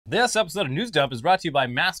This episode of News Dump is brought to you by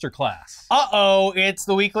Masterclass. Uh-oh, it's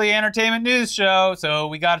the weekly entertainment news show, so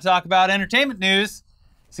we got to talk about entertainment news.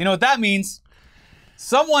 So you know what that means.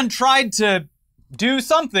 Someone tried to do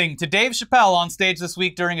something to Dave Chappelle on stage this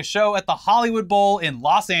week during a show at the Hollywood Bowl in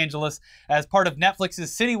Los Angeles as part of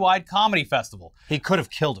Netflix's citywide comedy festival. He could have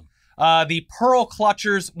killed him. The Pearl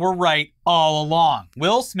Clutchers were right all along.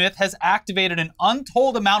 Will Smith has activated an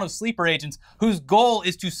untold amount of sleeper agents whose goal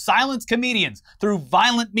is to silence comedians through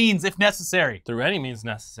violent means if necessary. Through any means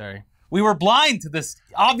necessary. We were blind to this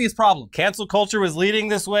obvious problem. Cancel culture was leading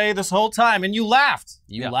this way this whole time, and you laughed.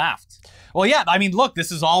 You laughed. Well, yeah, I mean, look,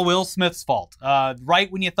 this is all Will Smith's fault.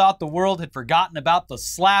 Right when you thought the world had forgotten about the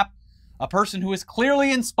slap, a person who was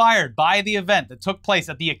clearly inspired by the event that took place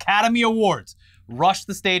at the Academy Awards rushed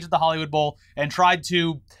the stage at the Hollywood Bowl and tried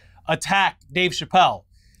to attack Dave Chappelle,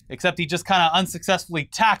 except he just kind of unsuccessfully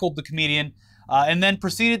tackled the comedian and then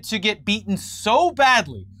proceeded to get beaten so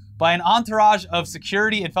badly by an entourage of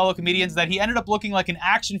security and fellow comedians that he ended up looking like an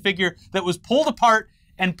action figure that was pulled apart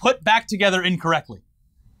and put back together incorrectly.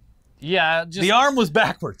 Yeah, the arm was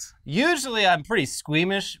backwards. Usually I'm pretty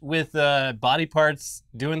squeamish with body parts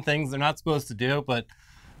doing things they're not supposed to do, but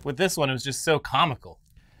with this one it was just so comical.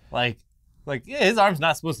 Like yeah, his arm's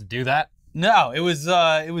not supposed to do that. No, it was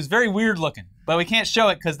very weird looking, but we can't show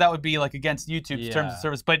it because that would be like against YouTube's terms of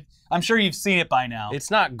service. But I'm sure you've seen it by now. It's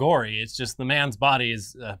not gory. It's just the man's body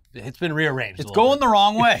is it's been rearranged. It's going the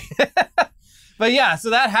wrong way. But yeah, so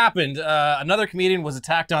that happened. Another comedian was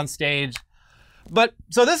attacked on stage. But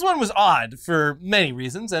so this one was odd for many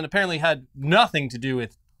reasons, and apparently had nothing to do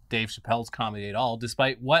with Dave Chappelle's comedy at all,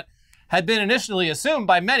 despite what had been initially assumed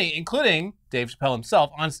by many, including Dave Chappelle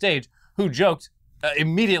himself on stage, who joked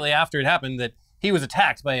immediately after it happened that he was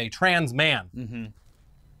attacked by a trans man. Mm-hmm.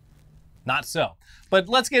 Not so. But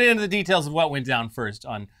let's get into the details of what went down first.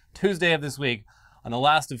 On Tuesday of this week, on the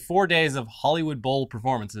last of 4 days of Hollywood Bowl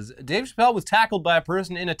performances, Dave Chappelle was tackled by a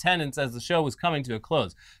person in attendance as the show was coming to a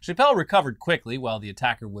close. Chappelle recovered quickly while the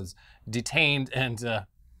attacker was detained and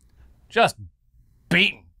just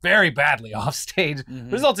beaten very badly off stage,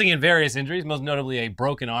 resulting in various injuries, most notably a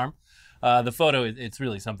broken arm. The photo, it's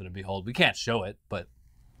really something to behold. We can't show it, but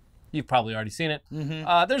you've probably already seen it.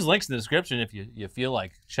 There's links in the description if you feel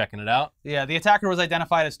like checking it out. Yeah, the attacker was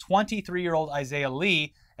identified as 23-year-old Isaiah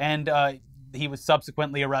Lee, and he was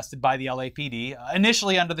subsequently arrested by the LAPD,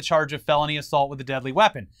 initially under the charge of felony assault with a deadly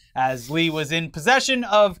weapon, as Lee was in possession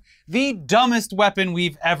of the dumbest weapon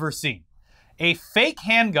we've ever seen. A fake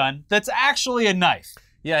handgun that's actually a knife.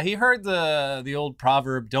 Yeah, he heard the old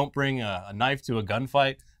proverb, don't bring a knife to a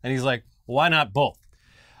gunfight, and he's like, why not both?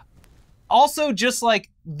 Also, just like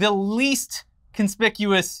the least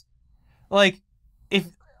conspicuous, like, if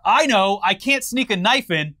I know I can't sneak a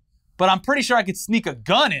knife in, but I'm pretty sure I could sneak a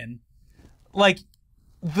gun in. Like,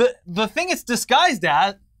 the thing it's disguised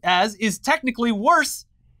as is technically worse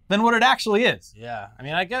than what it actually is. Yeah, I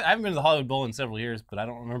mean, I haven't been to the Hollywood Bowl in several years, but I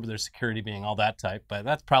don't remember their security being all that tight, but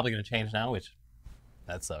that's probably going to change now, which,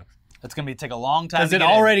 that sucks. It's going to take a long time. Because it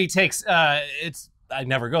already takes, I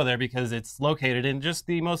never go there because it's located in just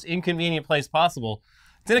the most inconvenient place possible.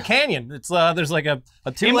 It's in a canyon. It's there's like a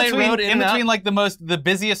two-lane road in between like the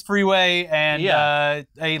busiest freeway and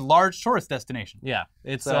a large tourist destination. Yeah,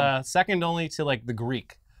 it's second only to like the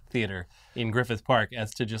Greek Theater in Griffith Park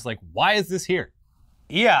as to just like, why is this here?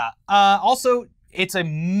 Yeah. Also, it's a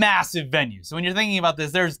massive venue. So when you're thinking about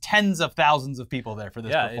this, there's tens of thousands of people there for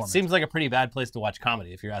this performance. Yeah, it seems like a pretty bad place to watch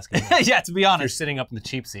comedy if you're asking me. Yeah, to be honest. You're sitting up in the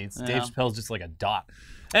cheap seats. Yeah. Dave Chappelle's just like a dot.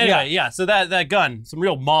 Anyway, yeah, so that gun, some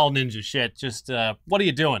real mall ninja shit. Just, what are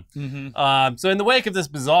you doing? So in the wake of this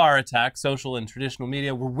bizarre attack, social and traditional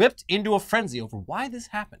media were whipped into a frenzy over why this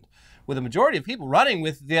happened, with a majority of people running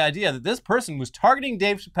with the idea that this person was targeting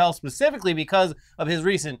Dave Chappelle specifically because of his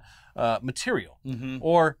recent material.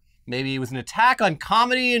 Or maybe it was an attack on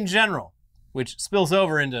comedy in general, which spills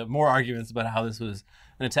over into more arguments about how this was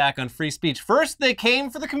an attack on free speech. First, they came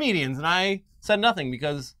for the comedians, and I said nothing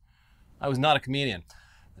because I was not a comedian.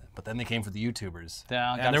 But then they came for the YouTubers.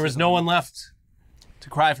 And there was no one left to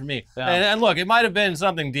cry for me. And look, it might have been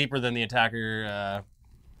something deeper than the attacker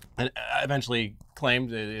eventually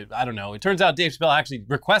claimed. I don't know. It turns out Dave Chappelle actually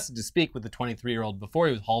requested to speak with the 23-year-old before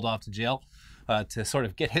he was hauled off to jail to sort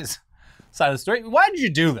of get his side of the story. Why did you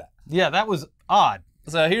do that? Yeah, that was odd.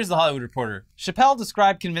 So here's the Hollywood Reporter. Chappelle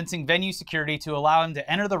described convincing venue security to allow him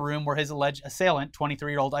to enter the room where his alleged assailant,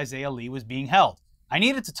 23-year-old Isaiah Lee, was being held. I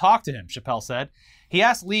needed to talk to him, Chappelle said. He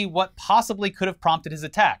asked Lee what possibly could have prompted his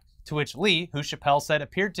attack, to which Lee, who Chappelle said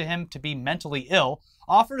appeared to him to be mentally ill,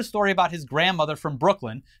 offered a story about his grandmother from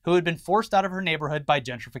Brooklyn who had been forced out of her neighborhood by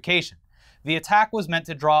gentrification. The attack was meant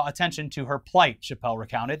to draw attention to her plight, Chappelle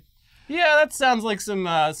recounted. Yeah, that sounds like some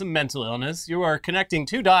mental illness. You are connecting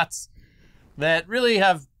two dots that really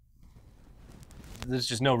have... There's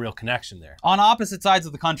just no real connection there. On opposite sides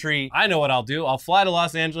of the country... I know what I'll do. I'll fly to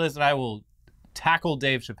Los Angeles and I will tackle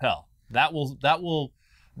Dave Chappelle. That will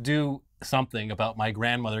do something about my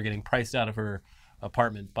grandmother getting priced out of her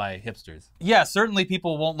apartment by hipsters. Yeah, certainly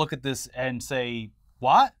people won't look at this and say,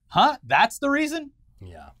 what? Huh? That's the reason?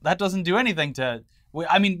 Yeah. That doesn't do anything to...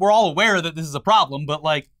 I mean, we're all aware that this is a problem, but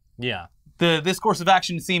like... Yeah. This course of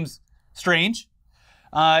action seems strange.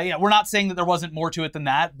 We're not saying that there wasn't more to it than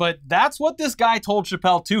that, but that's what this guy told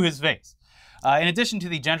Chappelle to his face. In addition to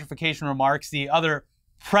the gentrification remarks, the other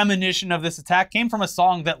premonition of this attack came from a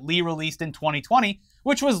song that Lee released in 2020,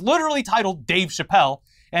 which was literally titled Dave Chappelle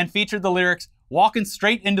and featured the lyrics, "Walking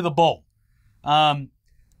straight into the bowl."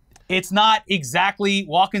 It's not exactly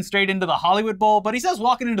walking straight into the Hollywood Bowl, but he says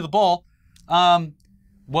walking into the bowl.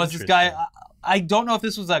 Was this guy... I don't know if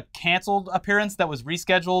this was a canceled appearance that was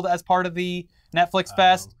rescheduled as part of the Netflix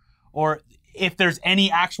Fest, or if there's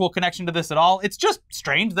any actual connection to this at all. It's just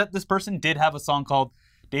strange that this person did have a song called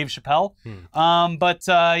Dave Chappelle.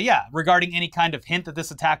 Regarding any kind of hint that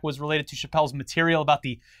this attack was related to Chappelle's material about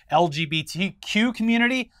the LGBTQ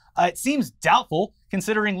community, it seems doubtful,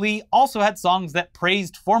 considering Lee also had songs that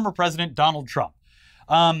praised former President Donald Trump.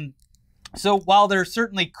 So while there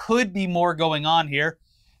certainly could be more going on here,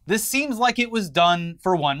 this seems like it was done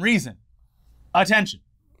for one reason. Attention.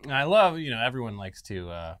 I love, everyone likes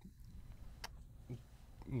to,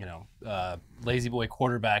 lazy boy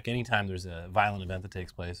quarterback anytime there's a violent event that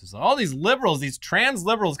takes place. It's like, all these liberals, these trans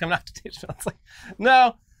liberals coming out to teach. It's like,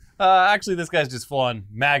 no, actually this guy's just full on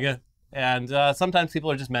MAGA. And sometimes people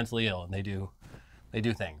are just mentally ill and they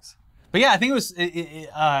do things. But yeah, I think it was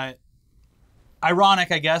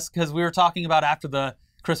ironic, I guess, because we were talking about after the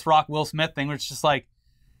Chris Rock, Will Smith thing, where it's just like,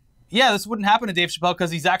 yeah, this wouldn't happen to Dave Chappelle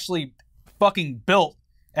because he's actually fucking built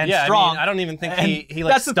and strong. I mean, I don't even think he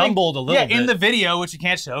like stumbled a little bit. Yeah, in the video, which you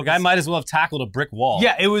can't show. The guy might as well have tackled a brick wall.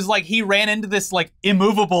 Yeah, it was like he ran into this like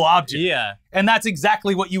immovable object. Yeah. And that's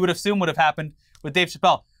exactly what you would assume would have happened with Dave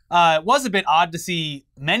Chappelle. It was a bit odd to see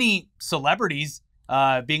many celebrities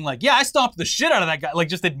being like, yeah, I stomped the shit out of that guy, like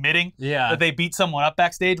just admitting that they beat someone up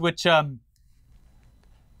backstage, which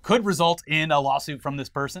could result in a lawsuit from this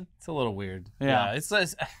person. It's a little weird. Yeah. It's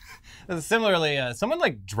similarly, someone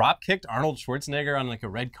like drop kicked Arnold Schwarzenegger on like a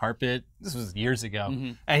red carpet. This was years ago.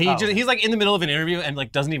 Mm-hmm. And he's like in the middle of an interview and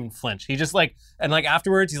like doesn't even flinch. He just like, and like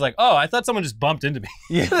afterwards he's like, oh, I thought someone just bumped into me.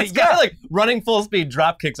 Yeah. This guy like running full speed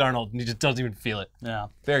drop kicks Arnold and he just doesn't even feel it. Yeah.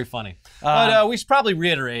 Very funny. But we should probably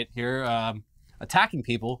reiterate here, attacking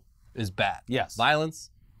people is bad. Yes. Violence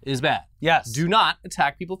is bad. Yes. Do not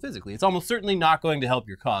attack people physically. It's almost certainly not going to help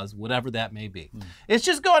your cause, whatever that may be. It's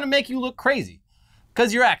just going to make you look crazy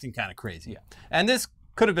because you're acting kind of crazy. Yeah. And this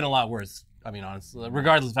could have been a lot worse. I mean, honestly,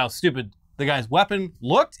 regardless of how stupid the guy's weapon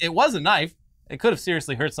looked, it was a knife. It could have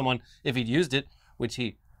seriously hurt someone if he'd used it, which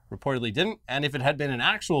he reportedly didn't. And if it had been an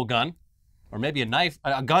actual gun, or maybe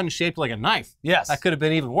a gun shaped like a knife, yes, that could have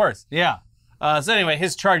been even worse. Yeah. So anyway,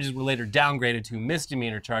 his charges were later downgraded to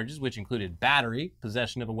misdemeanor charges, which included battery,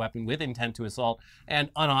 possession of a weapon with intent to assault,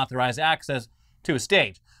 and unauthorized access to a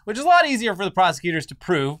stage, which is a lot easier for the prosecutors to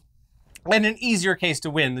prove and an easier case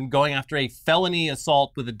to win than going after a felony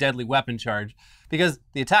assault with a deadly weapon charge, because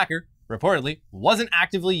the attacker, reportedly, wasn't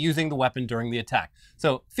actively using the weapon during the attack.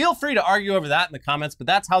 So feel free to argue over that in the comments, but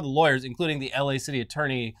that's how the lawyers, including the LA City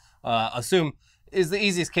attorney, assume is the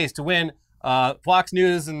easiest case to win. Fox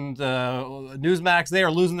News and Newsmax, they are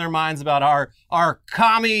losing their minds about our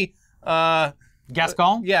commie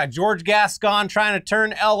Gascon? Yeah, George Gascon trying to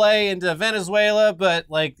turn LA into Venezuela, but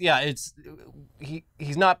like, yeah,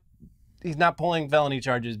 he's not pulling felony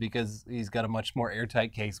charges because he's got a much more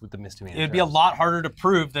airtight case with the misdemeanor. It'd be a lot harder to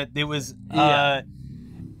prove that it was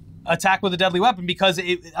attack with a deadly weapon because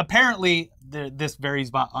apparently this varies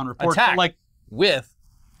on reports. Attack like with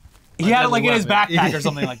he had it like in his backpack or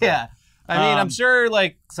something like that. Yeah. I mean, I'm sure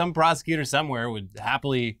like some prosecutor somewhere would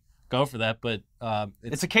happily go for that, but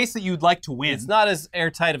it's a case that you'd like to win. It's not as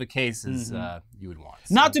airtight of a case as you would want.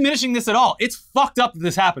 So. Not diminishing this at all. It's fucked up that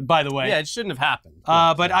this happened, by the way. Yeah, it shouldn't have happened.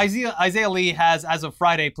 But Isaiah Lee has, as of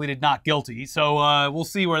Friday, pleaded not guilty, so we'll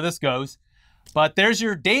see where this goes. But there's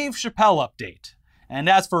your Dave Chappelle update. And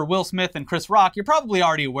as for Will Smith and Chris Rock, you're probably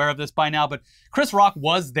already aware of this by now, but Chris Rock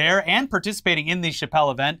was there and participating in the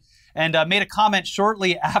Chappelle event, and made a comment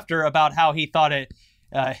shortly after about how he thought it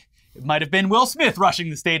might have been Will Smith rushing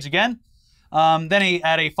the stage again. Then he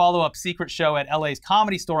had a follow-up secret show at LA's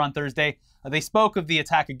Comedy Store on Thursday. They spoke of the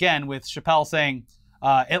attack again, with Chappelle saying,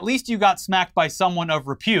 at least you got smacked by someone of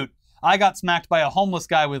repute. I got smacked by a homeless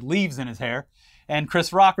guy with leaves in his hair. And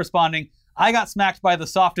Chris Rock responding, I got smacked by the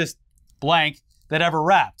softest blank that ever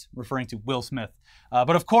rapped, referring to Will Smith.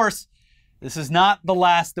 But of course, this is not the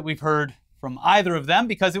last that we've heard from either of them,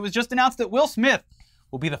 because it was just announced that Will Smith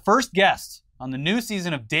will be the first guest on the new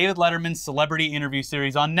season of David Letterman's celebrity interview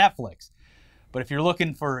series on Netflix. But if you're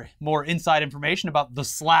looking for more inside information about the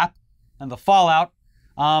slap and the fallout,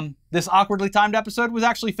 this awkwardly timed episode was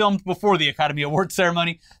actually filmed before the Academy Awards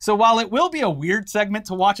ceremony. So while it will be a weird segment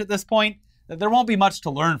to watch at this point, there won't be much to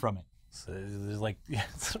learn from it. So there's like,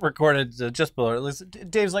 it's recorded just below.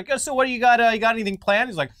 Dave's like, oh, so what do you got? You got anything planned?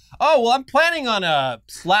 He's like, oh, well, I'm planning on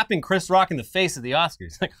slapping Chris Rock in the face at the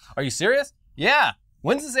Oscars. Like, are you serious? Yeah.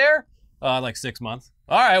 When's this air? Like 6 months.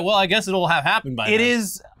 All right. Well, I guess it'll have happened by then.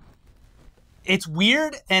 It's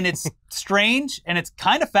weird and it's strange and it's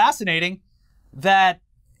kind of fascinating that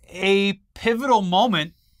a pivotal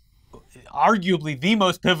moment, arguably the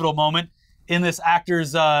most pivotal moment in this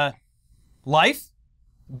actor's life,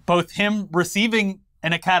 both him receiving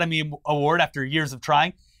an Academy Award after years of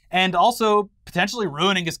trying and also potentially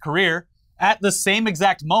ruining his career at the same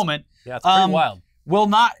exact moment. Yeah, it's pretty wild. Will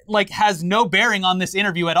not, has no bearing on this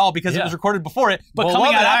interview at all because it was recorded before it. But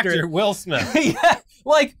coming out after actor, Will Smith. Yeah,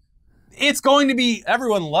 it's going to be...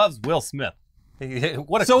 Everyone loves Will Smith.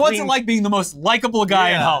 What's it like being the most likable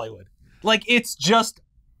guy in Hollywood? It's just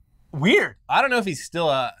weird. I don't know if he's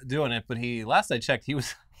still doing it, but last I checked, he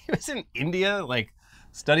was in India,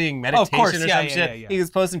 studying meditation or some shit. Yeah. He was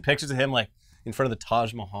posting pictures of him in front of the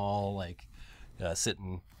Taj Mahal,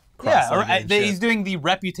 sitting cross-legged. He's doing the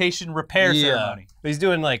reputation repair ceremony. But he's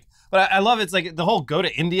doing but I love it's the whole go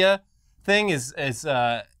to India thing is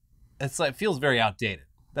it feels very outdated.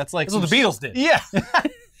 That's what the Beatles did. Yeah.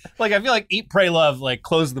 I feel like Eat, Pray, Love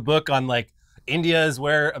closed the book on India is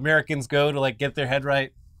where Americans go to get their head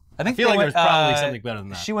right. I feel like there's probably something better than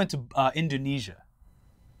that. She went to Indonesia,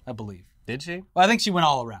 I believe. Did she? Well, I think she went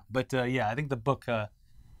all around. But I think the book,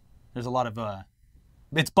 there's a lot of,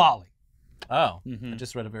 it's Bali. Oh, I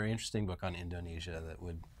just read a very interesting book on Indonesia that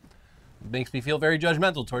makes me feel very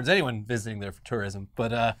judgmental towards anyone visiting there for tourism.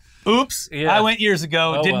 But oops, I went years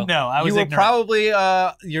ago, didn't know. I was ignorant. Probably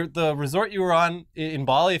the resort you were on in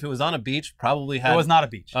Bali, if it was on a beach, probably had. It was not a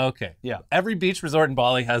beach. Okay, yeah. Every beach resort in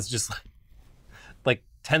Bali has just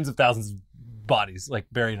tens of thousands of bodies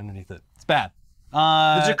buried underneath it. It's bad. The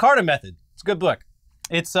Jakarta Method. It's a good book.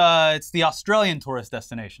 It's the Australian tourist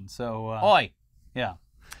destination. So. Oi. Yeah.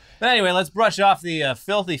 But anyway, let's brush off the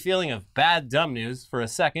filthy feeling of bad, dumb news for a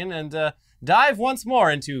second and dive once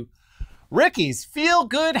more into Ricky's Feel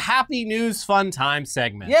Good, Happy News, Fun Time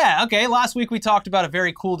segment. Yeah, okay. Last week we talked about a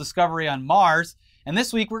very cool discovery on Mars, and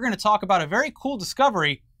this week we're going to talk about a very cool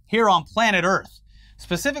discovery here on planet Earth,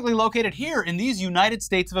 specifically located here in these United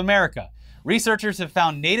States of America. Researchers have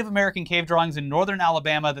found Native American cave drawings in northern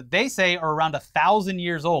Alabama that they say are around 1,000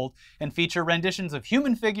 years old and feature renditions of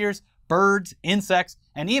human figures, birds, insects,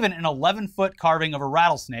 and even an 11-foot carving of a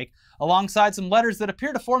rattlesnake, alongside some letters that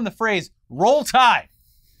appear to form the phrase, "Roll Tide."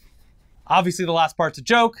 Obviously, the last part's a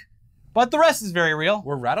joke, but the rest is very real.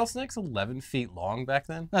 Were rattlesnakes 11 feet long back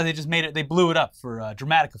then? No, they just they blew it up for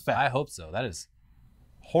dramatic effect. I hope so. That is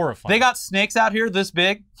horrifying. They got snakes out here this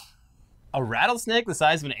big. A rattlesnake the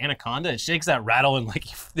size of an anaconda? It shakes that rattle and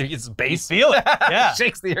its base. You feel it. Yeah. It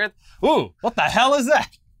shakes the earth. Ooh. What the hell is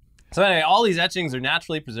that? So anyway, all these etchings are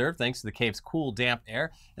naturally preserved thanks to the cave's cool, damp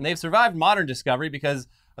air, and they've survived modern discovery because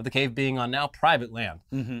of the cave being on now private land.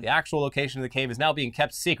 Mm-hmm. The actual location of the cave is now being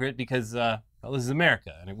kept secret because, this is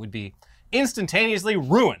America, and it would be instantaneously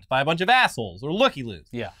ruined by a bunch of assholes or looky-loos.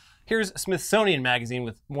 Yeah. Here's Smithsonian Magazine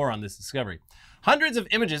with more on this discovery. Hundreds of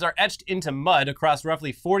images are etched into mud across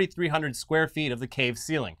roughly 4,300 square feet of the cave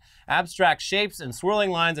ceiling. Abstract shapes and swirling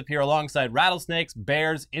lines appear alongside rattlesnakes,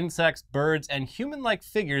 bears, insects, birds, and human-like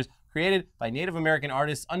figures created by Native American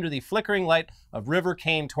artists under the flickering light of river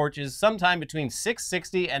cane torches sometime between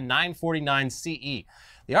 660 and 949 CE.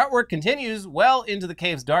 The artwork continues well into the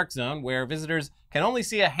cave's dark zone, where visitors can only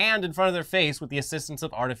see a hand in front of their face with the assistance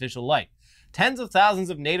of artificial light. Tens of thousands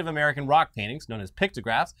of Native American rock paintings, known as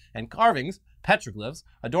pictographs, and carvings, petroglyphs,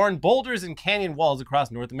 adorn boulders and canyon walls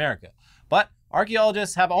across North America. But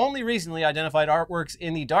archaeologists have only recently identified artworks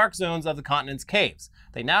in the dark zones of the continent's caves.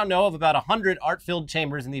 They now know of about 100 art-filled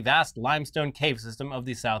chambers in the vast limestone cave system of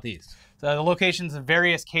the southeast. So the locations of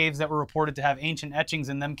various caves that were reported to have ancient etchings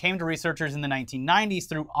in them came to researchers in the 1990s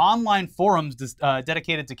through online forums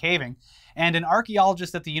dedicated to caving. And an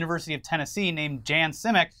archaeologist at the University of Tennessee named Jan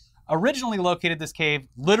Simic originally located this cave,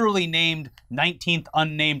 literally named 19th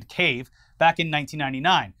Unnamed Cave, back in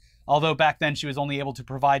 1999. although back then she was only able to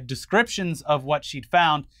provide descriptions of what she'd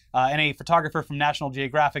found, and a photographer from National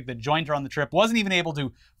Geographic that joined her on the trip wasn't even able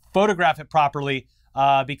to photograph it properly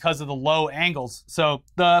because of the low angles. So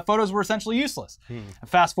the photos were essentially useless.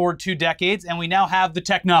 Fast forward 2 decades, and we now have the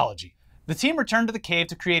technology. The team returned to the cave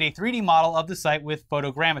to create a 3D model of the site with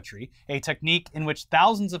photogrammetry, a technique in which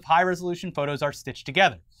thousands of high-resolution photos are stitched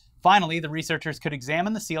together. Finally, the researchers could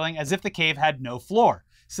examine the ceiling as if the cave had no floor.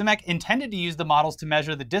 Simek intended to use the models to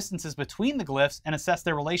measure the distances between the glyphs and assess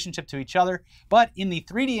their relationship to each other, but in the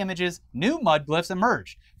 3D images, new mud glyphs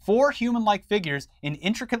emerged. 4 human-like figures in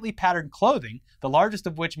intricately patterned clothing, the largest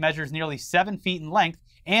of which measures nearly 7 feet in length,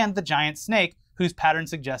 and the giant snake, whose pattern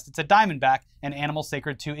suggests it's a diamondback, an animal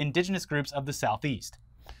sacred to indigenous groups of the Southeast.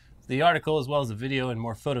 The article, as well as a video and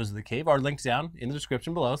more photos of the cave, are linked down in the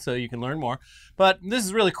description below, so you can learn more. But this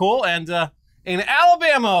is really cool, and in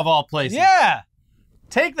Alabama, of all places. Yeah!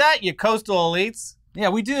 Take that, you coastal elites. Yeah,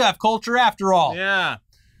 we do have culture after all. Yeah.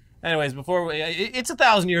 Anyways, it's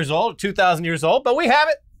 1,000 years old, 2,000 years old, but we have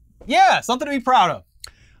it. Yeah, something to be proud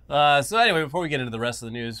of. So anyway, before we get into the rest of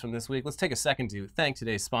the news from this week, let's take a second to thank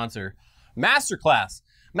today's sponsor, Masterclass.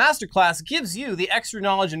 Masterclass gives you the extra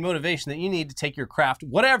knowledge and motivation that you need to take your craft,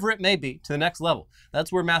 whatever it may be, to the next level.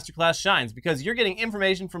 That's where Masterclass shines, because you're getting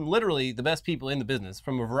information from literally the best people in the business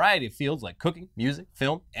from a variety of fields like cooking, music,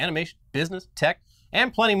 film, animation, business, tech,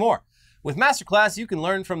 and plenty more. With Masterclass, you can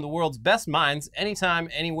learn from the world's best minds anytime,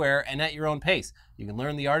 anywhere, and at your own pace. You can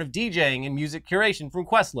learn the art of DJing and music curation from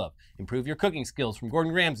Questlove, improve your cooking skills from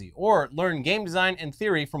Gordon Ramsay, or learn game design and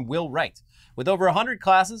theory from Will Wright. With over 100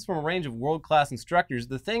 classes from a range of world-class instructors,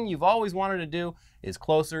 the thing you've always wanted to do is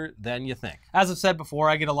closer than you think. As I've said before,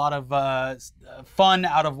 I get a lot of fun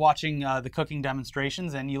out of watching the cooking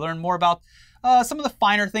demonstrations, and you learn more about some of the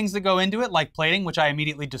finer things that go into it, like plating, which I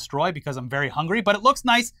immediately destroy because I'm very hungry, but it looks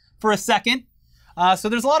nice for a second. So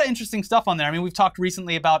there's a lot of interesting stuff on there. I mean, we've talked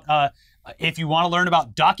recently about if you want to learn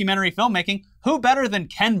about documentary filmmaking, who better than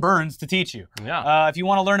Ken Burns to teach you? Yeah. If you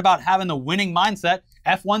want to learn about having the winning mindset,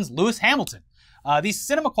 F1's Lewis Hamilton. These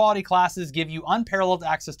cinema quality classes give you unparalleled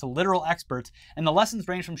access to literal experts, and the lessons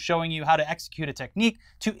range from showing you how to execute a technique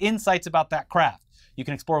to insights about that craft. You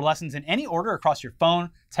can explore lessons in any order across your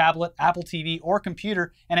phone, tablet, Apple TV, or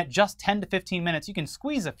computer, and at just 10 to 15 minutes, you can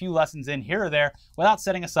squeeze a few lessons in here or there without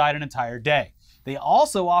setting aside an entire day. They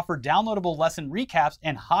also offer downloadable lesson recaps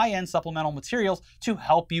and high-end supplemental materials to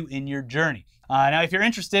help you in your journey. Now, if you're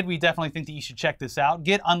interested, we definitely think that you should check this out.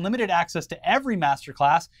 Get unlimited access to every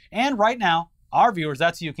masterclass, and right now, our viewers,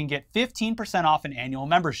 that's you can get 15% off an annual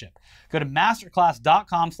membership. Go to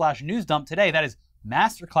masterclass.com/newsdump today. That is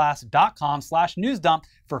masterclass.com/newsdump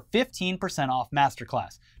for 15% off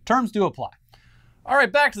Masterclass. Terms do apply. All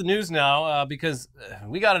right, back to the news now, because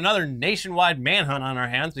we got another nationwide manhunt on our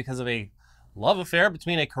hands because of a love affair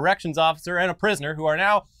between a corrections officer and a prisoner who are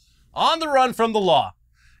now on the run from the law.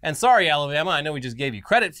 And sorry, Alabama, I know we just gave you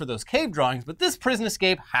credit for those cave drawings, but this prison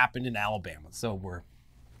escape happened in Alabama, so we're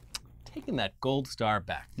taking that gold star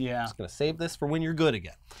back. Yeah. Just going to save this for when you're good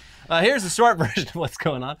again. Here's the short version of what's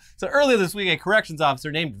going on. So earlier this week, a corrections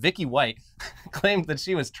officer named Vicky White claimed that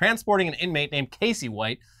she was transporting an inmate named Casey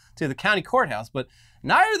White to the county courthouse, but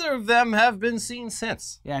neither of them have been seen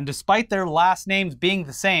since. Yeah, and despite their last names being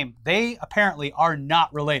the same, they apparently are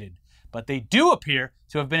not related. But they do appear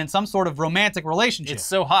to have been in some sort of romantic relationship. It's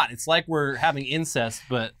so hot. It's like we're having incest,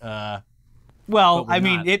 but well, I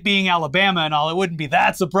mean, it being Alabama and all, it wouldn't be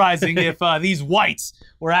that surprising if these whites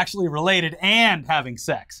were actually related and having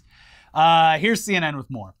sex. Here's CNN with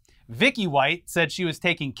more. Vicky White said she was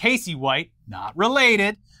taking Casey White, not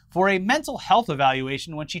related, for a mental health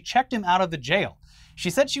evaluation when she checked him out of the jail. She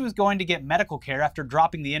said she was going to get medical care after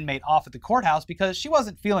dropping the inmate off at the courthouse because she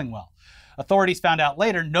wasn't feeling well. Authorities found out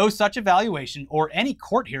later no such evaluation or any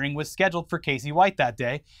court hearing was scheduled for Casey White that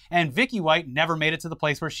day, and Vicky White never made it to the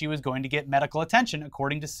place where she was going to get medical attention,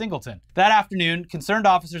 according to Singleton. That afternoon, concerned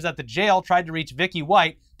officers at the jail tried to reach Vicky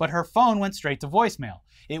White, but her phone went straight to voicemail.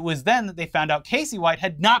 It was then that they found out Casey White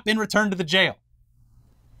had not been returned to the jail.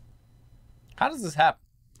 How does this happen?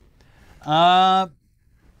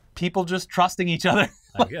 People just trusting each other.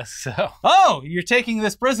 I guess so. Oh, you're taking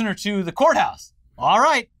this prisoner to the courthouse. All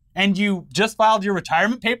right. And you just filed your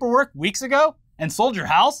retirement paperwork weeks ago and sold your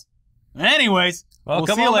house? Anyways, well,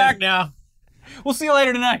 come on back now. We'll see you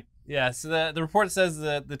later tonight. Yeah, so the report says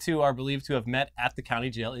that the two are believed to have met at the county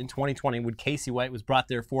jail in 2020 when Casey White was brought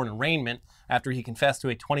there for an arraignment after he confessed to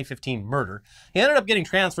a 2015 murder. He ended up getting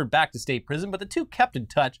transferred back to state prison, but the two kept in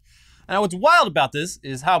touch. Now, what's wild about this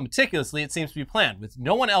is how meticulously it seems to be planned, with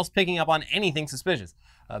no one else picking up on anything suspicious.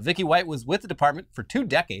 Vicky White was with the department for 2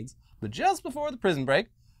 decades, but just before the prison break,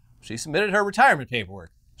 she submitted her retirement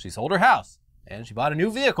paperwork. she sold her house, and she bought a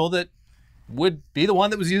new vehicle that would be the one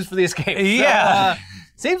that was used for the escape. Yeah. So,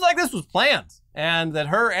 seems like this was planned, and that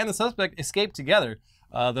her and the suspect escaped together,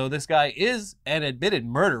 though this guy is an admitted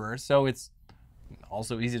murderer, so it's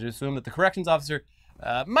also easy to assume that the corrections officer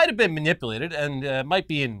might have been manipulated and might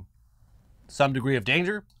be in some degree of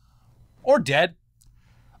danger, or dead.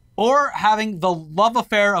 Or having the love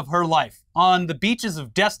affair of her life on the beaches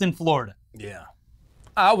of Destin, Florida. Yeah.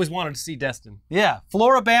 I always wanted to see Destin. Yeah,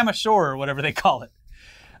 Floribama Shore, or whatever they call it.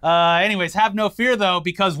 Anyways, have no fear, though,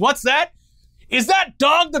 because what's that? Is that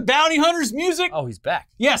Dog the Bounty Hunter's music? Oh, he's back.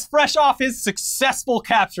 Yes, fresh off his successful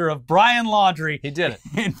capture of Brian Laundrie. He did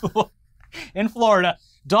it. In Florida,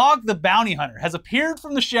 Dog the Bounty Hunter has appeared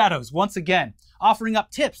from the shadows once again, offering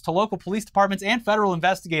up tips to local police departments and federal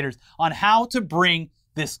investigators on how to bring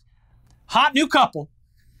this hot new couple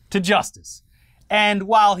to justice. And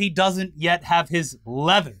while he doesn't yet have his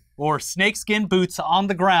leather or snakeskin boots on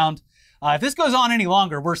the ground, if this goes on any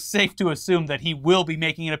longer, we're safe to assume that he will be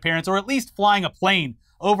making an appearance, or at least flying a plane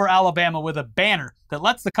over Alabama with a banner that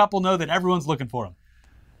lets the couple know that everyone's looking for him.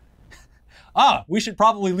 We should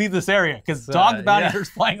probably leave this area, because Dog the Bounty Hunter's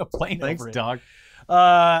flying a plane over it. Thanks, Dog.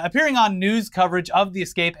 Appearing on news coverage of the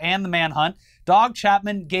escape and the manhunt, Dog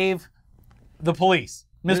Chapman gave the police,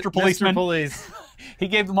 Mr. Policeman, Mr. Police. he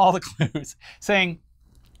gave them all the clues, saying,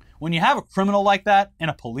 when you have a criminal like that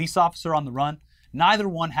and a police officer on the run, neither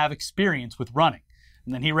one have experience with running.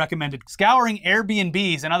 And then he recommended scouring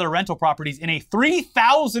Airbnbs and other rental properties in a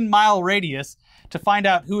 3,000-mile radius to find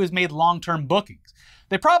out who has made long-term bookings.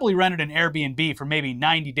 They probably rented an Airbnb for maybe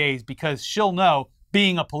 90 days because she'll know,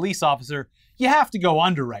 being a police officer, you have to go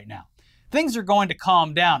under right now. Things are going to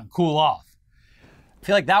calm down and cool off. I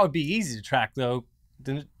feel like that would be easy to track, though.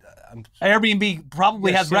 Airbnb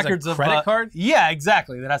probably has records of credit card. Yeah,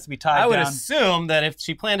 exactly. That has to be tied down. I would assume that if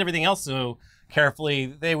she planned everything else so carefully,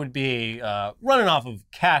 they would be running off of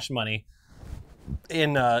cash money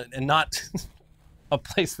and not a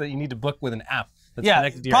place that you need to book with an app. That's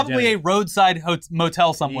connected to your probably identity. a roadside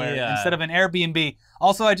motel somewhere instead of an Airbnb.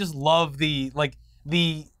 Also, I just love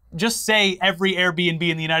just say every Airbnb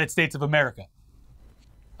in the United States of America.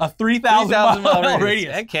 A 3,000 mile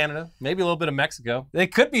radius. And Canada. Maybe a little bit of Mexico. It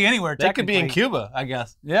could be anywhere, That could be in Cuba, I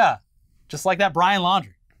guess. Yeah. Just like that Brian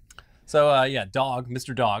Laundrie. So,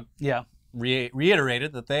 Mr. Dog. Yeah.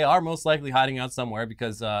 Reiterated that they are most likely hiding out somewhere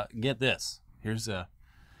because, get this. Here's an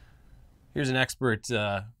expert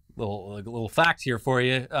little fact here for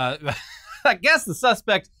you. I guess the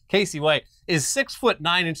suspect, Casey White, is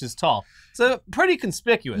 6'9" tall. So pretty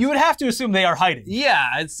conspicuous. You would have to assume they are hiding.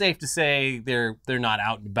 Yeah, it's safe to say they're not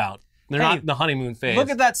out and about. They're not in the honeymoon phase. Look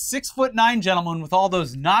at that 6'9" gentleman with all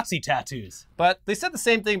those Nazi tattoos. But they said the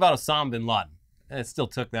same thing about Osama bin Laden. And it still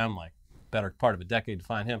took them like better part of a decade to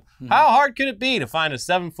find him. Mm-hmm. How hard could it be to find a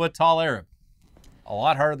 7-foot-tall Arab? A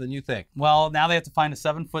lot harder than you think. Well, now they have to find a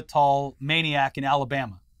 7-foot-tall maniac in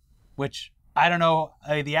Alabama, which I don't know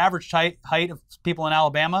the average height of people in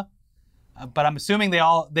Alabama, but I'm assuming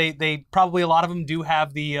they probably a lot of them do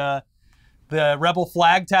have the rebel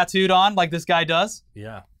flag tattooed on, like this guy does.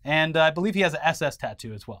 Yeah. And I believe he has an SS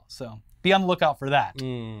tattoo as well. So be on the lookout for that.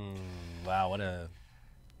 Wow, what a...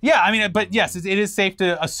 Yeah, I mean, but yes, it is safe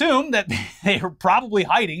to assume that they are probably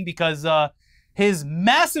hiding because his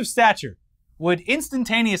massive stature would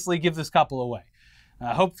instantaneously give this couple away.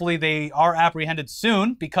 Hopefully they are apprehended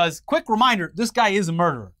soon because, quick reminder, this guy is a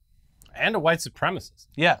murderer. And a white supremacist.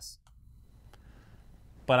 Yes.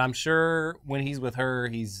 But I'm sure when he's with her,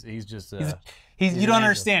 he's just... you don't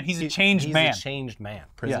understand. He's a changed man. He's a changed man.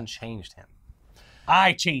 Prison changed him.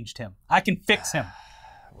 I changed him. I can fix him.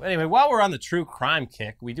 Anyway, while we're on the true crime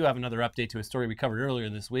kick, we do have another update to a story we covered earlier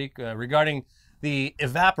this week regarding the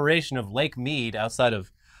evaporation of Lake Mead outside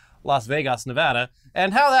of Las Vegas, Nevada,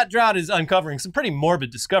 and how that drought is uncovering some pretty morbid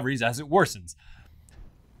discoveries as it worsens.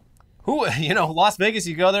 Las Vegas,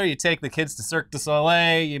 you go there, you take the kids to Cirque du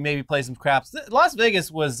Soleil, you maybe play some craps. Las Vegas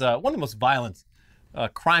was one of the most violent,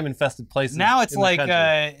 crime-infested places. Now it's in the like,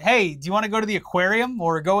 country. hey, do you want to go to the aquarium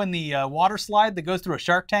or go in the water slide that goes through a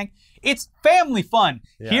shark tank? It's family fun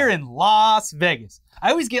here in Las Vegas.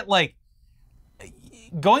 I always get like,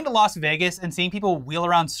 going to Las Vegas and seeing people wheel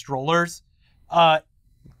around strollers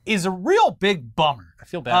is a real big bummer. I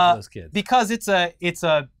feel bad for those kids. Because it's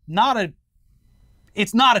not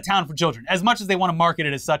a town for children, as much as they want to market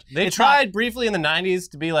it as such. They tried briefly in the 90s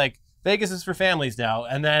to be like, Vegas is for families now,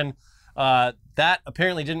 and then that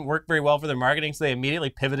apparently didn't work very well for their marketing, so they immediately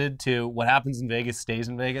pivoted to what happens in Vegas stays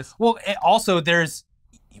in Vegas. Well, also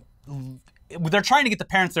they're trying to get the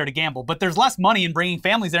parents there to gamble, but there's less money in bringing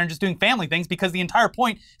families there and just doing family things because the entire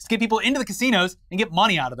point is to get people into the casinos and get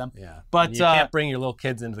money out of them. Yeah, but you can't bring your little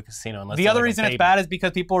kids into the casino unless the other reason it's bad is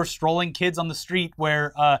because people are strolling kids on the street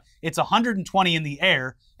where it's 120 in the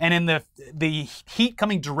air, and in the heat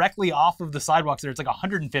coming directly off of the sidewalks there, it's like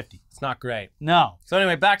 150. It's not great. No. So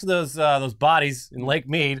anyway, back to those bodies in Lake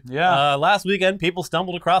Mead. Yeah. Last weekend, people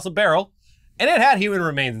stumbled across a barrel, and it had human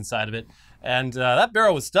remains inside of it. And that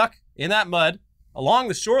barrel was stuck in that mud along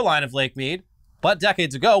the shoreline of Lake Mead. But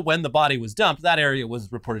decades ago, when the body was dumped, that area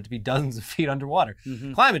was reported to be dozens of feet underwater.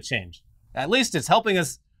 Climate change. At least it's helping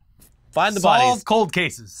us find the bodies. Solve cold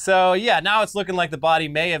cases. So yeah, now it's looking like the body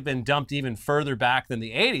may have been dumped even further back than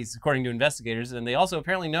the 80s, according to investigators. And they also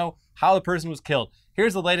apparently know how the person was killed.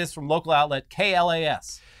 Here's the latest from local outlet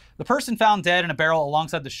KLAS. The person found dead in a barrel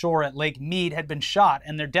alongside the shore at Lake Mead had been shot,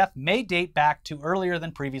 and their death may date back to earlier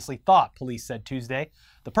than previously thought, police said Tuesday.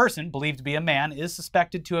 The person, believed to be a man, is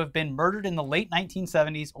suspected to have been murdered in the late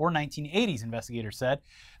 1970s or 1980s, investigators said.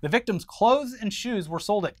 The victim's clothes and shoes were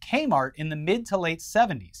sold at Kmart in the mid to late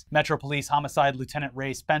 70s, Metro Police Homicide Lieutenant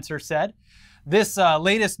Ray Spencer said. This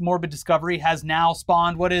latest morbid discovery has now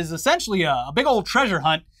spawned what is essentially a big old treasure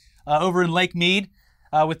hunt over in Lake Mead,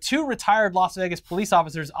 with 2 retired Las Vegas police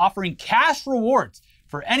officers offering cash rewards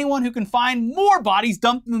for anyone who can find more bodies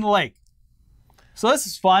dumped in the lake. So this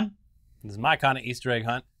is fun. This is my kind of Easter egg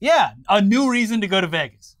hunt. Yeah, a new reason to go to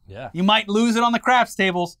Vegas. Yeah. You might lose it on the craps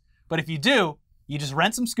tables, but if you do, you just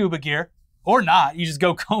rent some scuba gear, or not, you just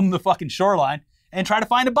go comb the fucking shoreline and try to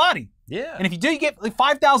find a body. Yeah. And if you do, you get like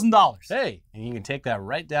 $5,000. Hey, and you can take that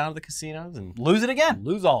right down to the casinos and Lose it again.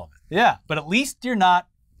 lose all of it. Yeah, but at least you're not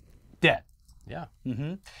dead. Yeah.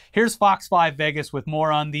 Here's Fox 5 Vegas with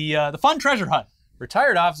more on the fun treasure hunt.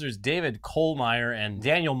 Retired officers David Kohlmeyer and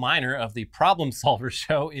Daniel Miner of the Problem Solver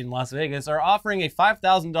show in Las Vegas are offering a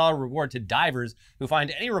 $5,000 reward to divers who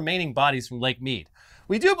find any remaining bodies from Lake Mead.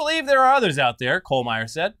 We do believe there are others out there, Kohlmeyer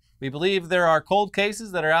said. We believe there are cold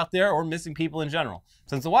cases that are out there or missing people in general.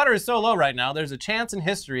 Since the water is so low right now, there's a chance in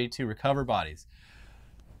history to recover bodies.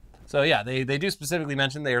 So yeah, they do specifically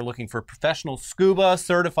mention they are looking for professional scuba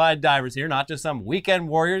certified divers here, not just some weekend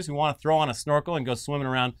warriors who want to throw on a snorkel and go swimming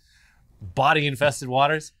around body-infested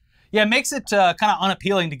waters. Yeah, it makes it kind of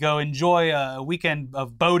unappealing to go enjoy a weekend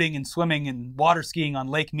of boating and swimming and water skiing on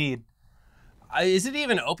Lake Mead. Is it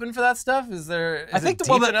even open for that stuff? Is it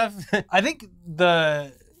deep enough? I think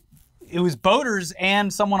it was boaters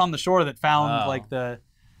and someone on the shore that found like the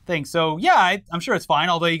thing. So yeah, I'm sure it's fine.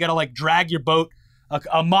 Although you got to like drag your boat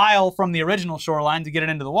a mile from the original shoreline to get it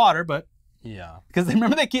into the water. But yeah, because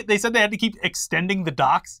remember they said they had to keep extending the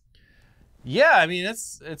docks. Yeah, I mean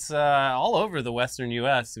it's all over the western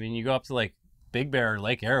U.S. I mean, you go up to like Big Bear or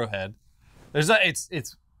Lake Arrowhead.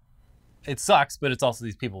 It sucks, but it's also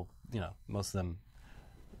these people. You know, most of them.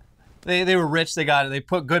 They were rich. They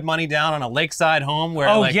put good money down on a lakeside home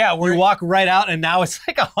where you walk right out and now it's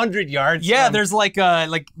like 100 yards. Yeah, there's like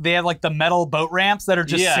they have like the metal boat ramps that are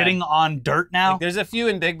just sitting on dirt now. Like, there's a few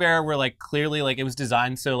in Big Bear where like clearly like it was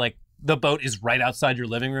designed so like the boat is right outside your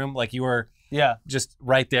living room, like you were just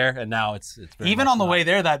right there, and now it's very even on the way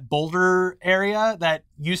there, that boulder area that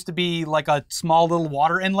used to be like a small little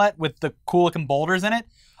water inlet with the cool looking boulders in it.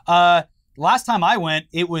 Last time I went,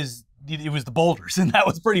 it was the boulders, and that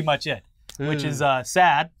was pretty much it, which is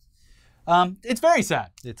sad. It's very sad.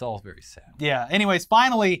 It's all very sad. Yeah. Anyways,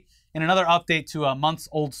 finally, in another update to a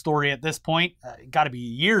months-old story at this point, got to be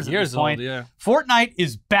years at this point. Old, yeah. Fortnite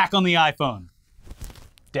is back on the iPhone.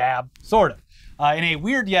 Dab, sort of. In a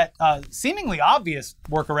weird yet seemingly obvious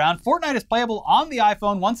workaround, Fortnite is playable on the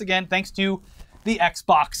iPhone once again thanks to the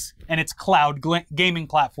Xbox and its cloud gaming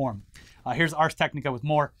platform. Here's Ars Technica with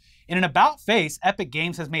more. In an about face, Epic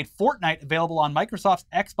Games has made Fortnite available on Microsoft's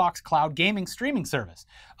Xbox Cloud Gaming streaming service.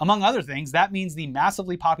 Among other things, that means the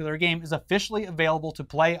massively popular game is officially available to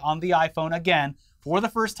play on the iPhone again for the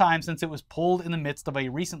first time since it was pulled in the midst of a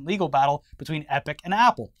recent legal battle between Epic and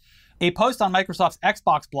Apple. A post on Microsoft's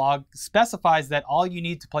Xbox blog specifies that all you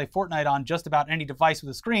need to play Fortnite on just about any device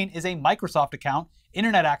with a screen is a Microsoft account,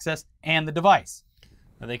 internet access, and the device.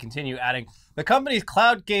 They continue adding, the company's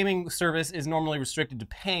cloud gaming service is normally restricted to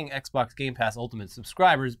paying Xbox Game Pass Ultimate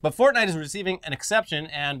subscribers, but Fortnite is receiving an exception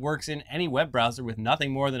and works in any web browser with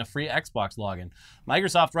nothing more than a free Xbox login.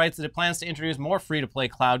 Microsoft writes that it plans to introduce more free-to-play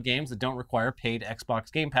cloud games that don't require paid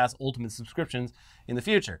Xbox Game Pass Ultimate subscriptions in the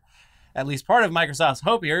future. At least part of Microsoft's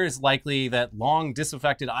hope here is likely that long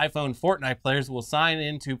disaffected iPhone Fortnite players will sign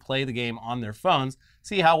in to play the game on their phones,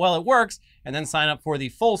 see how well it works, and then sign up for the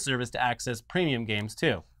full service to access premium games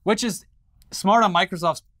too. Which is smart on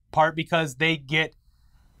Microsoft's part because they get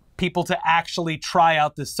people to actually try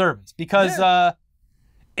out this service because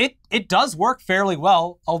it does work fairly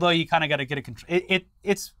well, although you kind of got to get a control.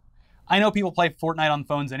 It's I know people play Fortnite on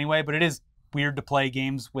phones anyway, but it is weird to play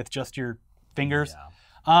games with just your fingers.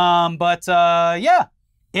 Yeah. Yeah,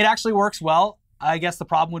 it actually works well. I guess the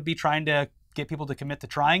problem would be trying to get people to commit to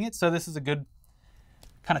trying it. So this is a good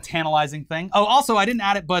kind of tantalizing thing. Oh, also, I didn't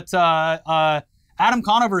add it, but Adam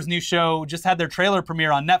Conover's new show just had their trailer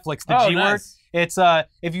premiere on Netflix, The G Word. Nice. It's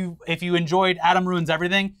if you enjoyed Adam Ruins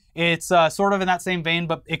Everything, it's sort of in that same vein,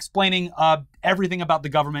 but explaining everything about the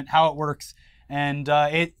government, how it works, and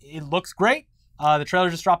it looks great. The trailer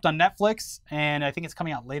just dropped on Netflix, and I think it's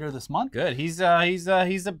coming out later this month. Good. He's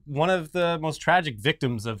one of the most tragic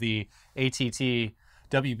victims of the ATT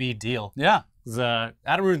WB deal. Yeah.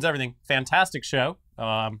 Adam Ruins Everything. Fantastic show.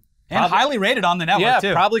 And highly rated on the network, too.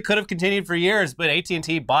 Yeah, probably could have continued for years, but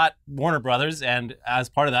AT&T bought Warner Brothers, and as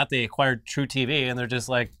part of that, they acquired True TV, and they're just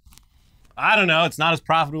like, I don't know, it's not as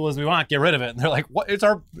profitable as we want. Get rid of it. And they're like, what? It's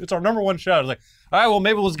our number one show. It's like, all right, well,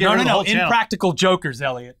 maybe we'll just get rid of the whole channel. Impractical Jokers,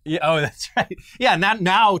 Elliot. Yeah, oh, that's right. Yeah,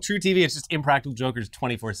 now True TV, it's just Impractical Jokers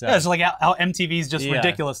 24/7. Yeah, it's like how MTV's just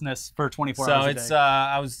ridiculousness for 24 hours a day. So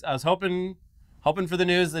it's, I was hoping for the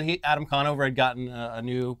news that Adam Conover had gotten a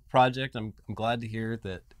new project. I'm glad to hear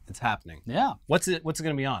that it's happening. Yeah. What's it going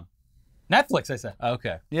to be on? Netflix, I said.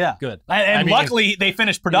 Okay. Yeah. Good. And luckily, they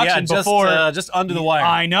finished production before. Just under the wire.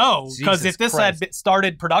 I know. Because if this had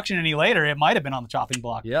started production any later, it might have been on the chopping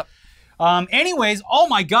block. Yep. Anyways, oh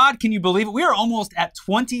my God, can you believe it? We are almost at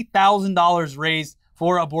 $20,000 raised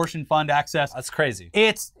for abortion fund access. That's crazy.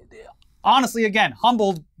 It's honestly, again,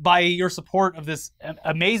 humbled by your support of this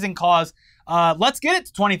amazing cause. Let's get it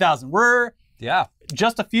to 20,000. We're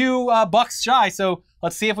just a few bucks shy, so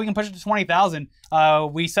let's see if we can push it to 20,000.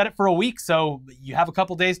 We set it for a week, so you have a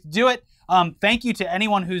couple days to do it. Thank you to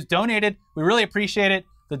anyone who's donated. We really appreciate it.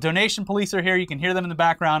 The donation police are here. You can hear them in the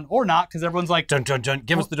background, or not, because everyone's like, dun, dun, dun.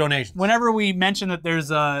 Give us the donation. Whenever we mention that there's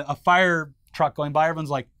a fire truck going by, everyone's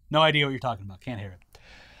like, no idea what you're talking about. Can't hear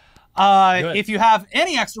it. If you have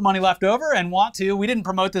any extra money left over and want to, we didn't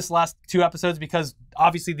promote this last 2 episodes because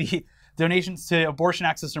obviously the donations to abortion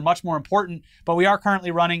access are much more important, but we are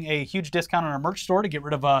currently running a huge discount on our merch store to get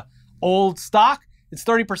rid of old stock. It's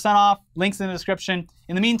 30% off, links in the description.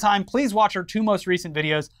 In the meantime, please watch our 2 most recent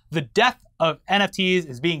videos. The death of NFTs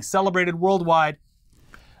is being celebrated worldwide.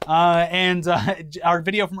 And our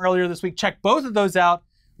video from earlier this week, check both of those out.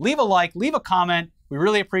 Leave a like, leave a comment. We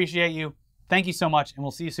really appreciate you. Thank you so much, and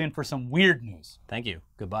we'll see you soon for some weird news. Thank you.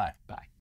 Goodbye. Bye.